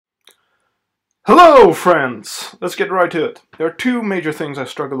Hello friends! Let's get right to it. There are two major things I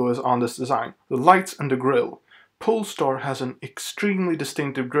struggle with on this design, the lights and the grille. Polestar has an extremely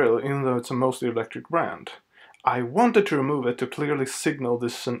distinctive grille even though it's a mostly electric brand. I wanted to remove it to clearly signal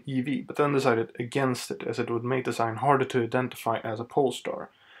this is an EV, but then decided against it as it would make design harder to identify as a Polestar.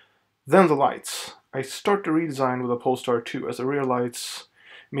 Then the lights. I started the redesign with a Polestar 2 as the rear lights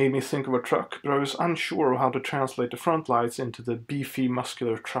made me think of a truck, but I was unsure of how to translate the front lights into the beefy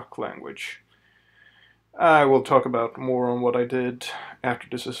muscular truck language. I will talk about more on what I did after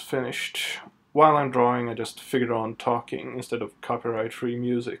this is finished. While I'm drawing, I just figured on talking instead of copyright-free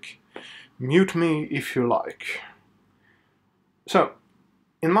music. Mute me if you like. So,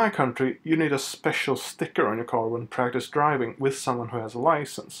 in my country, you need a special sticker on your car when practice driving with someone who has a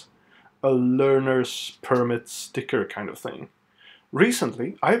license. A learner's permit sticker kind of thing.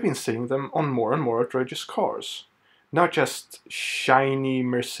 Recently, I've been seeing them on more and more outrageous cars. Not just shiny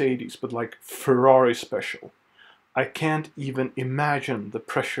Mercedes, but like Ferrari special. I can't even imagine the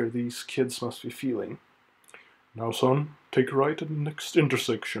pressure these kids must be feeling. Now son, take a right at the next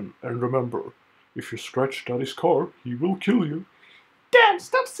intersection, and remember, if you scratch Daddy's car, he will kill you. Dad,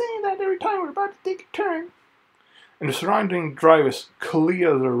 stop saying that every time we're about to take a turn. And the surrounding drivers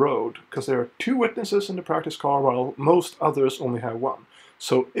clear the road, because there are two witnesses in the practice car while most others only have one.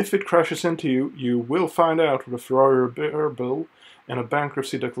 So if it crashes into you, you will find out what a Ferrari repair bill and a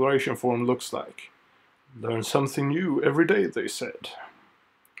bankruptcy declaration form looks like. Learn something new every day, they said.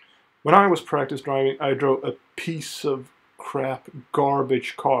 When I was practice driving, I drove a piece of crap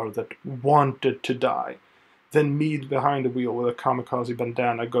garbage car that wanted to die. Then me behind the wheel with a kamikaze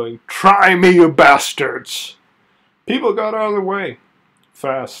bandana going, "Try me, you bastards!" People got out of the way.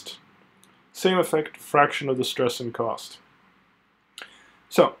 Fast. Same effect, fraction of the stress and cost.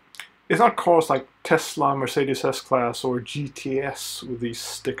 So, it's not cars like Tesla, Mercedes S-Class, or GTS with these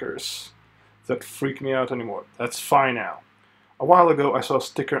stickers that freak me out anymore. That's fine now. A while ago I saw a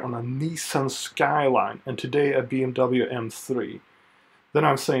sticker on a Nissan Skyline, and today a BMW M3. Then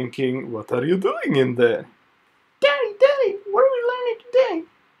I'm thinking, what are you doing in there? Daddy, what are we learning today?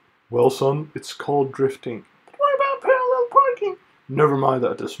 Well son, it's called drifting. But what about parallel parking? Never mind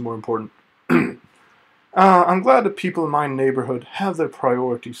that, it's more important. I'm glad that people in my neighborhood have their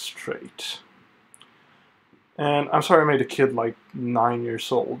priorities straight. And I'm sorry I made a kid like 9 years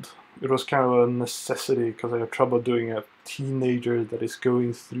old. It was kind of a necessity because I have trouble doing a teenager that is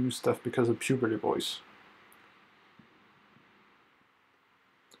going through stuff because of puberty voice.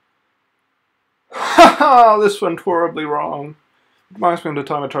 Haha, this went horribly wrong. It reminds me of the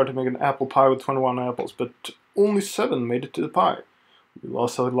time I tried to make an apple pie with 21 apples, but only 7 made it to the pie. We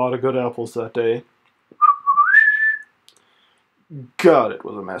lost a lot of good apples that day. God, it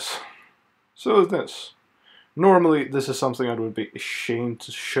was a mess. So is this. Normally, this is something I would be ashamed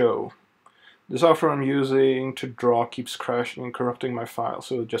to show. The software I'm using to draw keeps crashing and corrupting my file,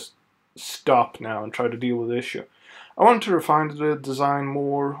 so just stop now and try to deal with the issue. I want to refine the design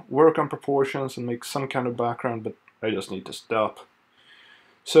more, work on proportions, and make some kind of background, but I just need to stop.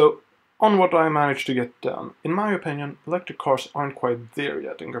 So, on what I managed to get done. In my opinion, electric cars aren't quite there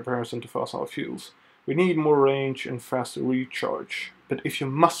yet in comparison to fossil fuels. We need more range and faster recharge, but if you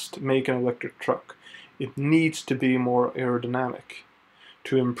must make an electric truck, it needs to be more aerodynamic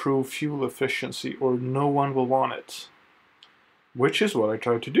to improve fuel efficiency or no one will want it. Which is what I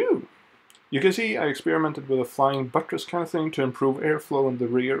tried to do. You can see I experimented with a flying buttress kind of thing to improve airflow in the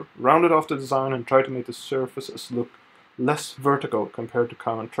rear, rounded off the design and tried to make the surfaces look less vertical compared to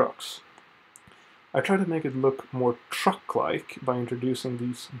common trucks. I try to make it look more truck-like by introducing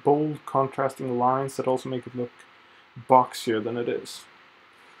these bold, contrasting lines that also make it look boxier than it is.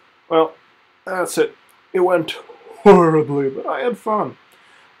 Well, that's it. It went horribly, but I had fun.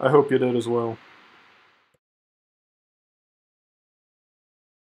 I hope you did as well.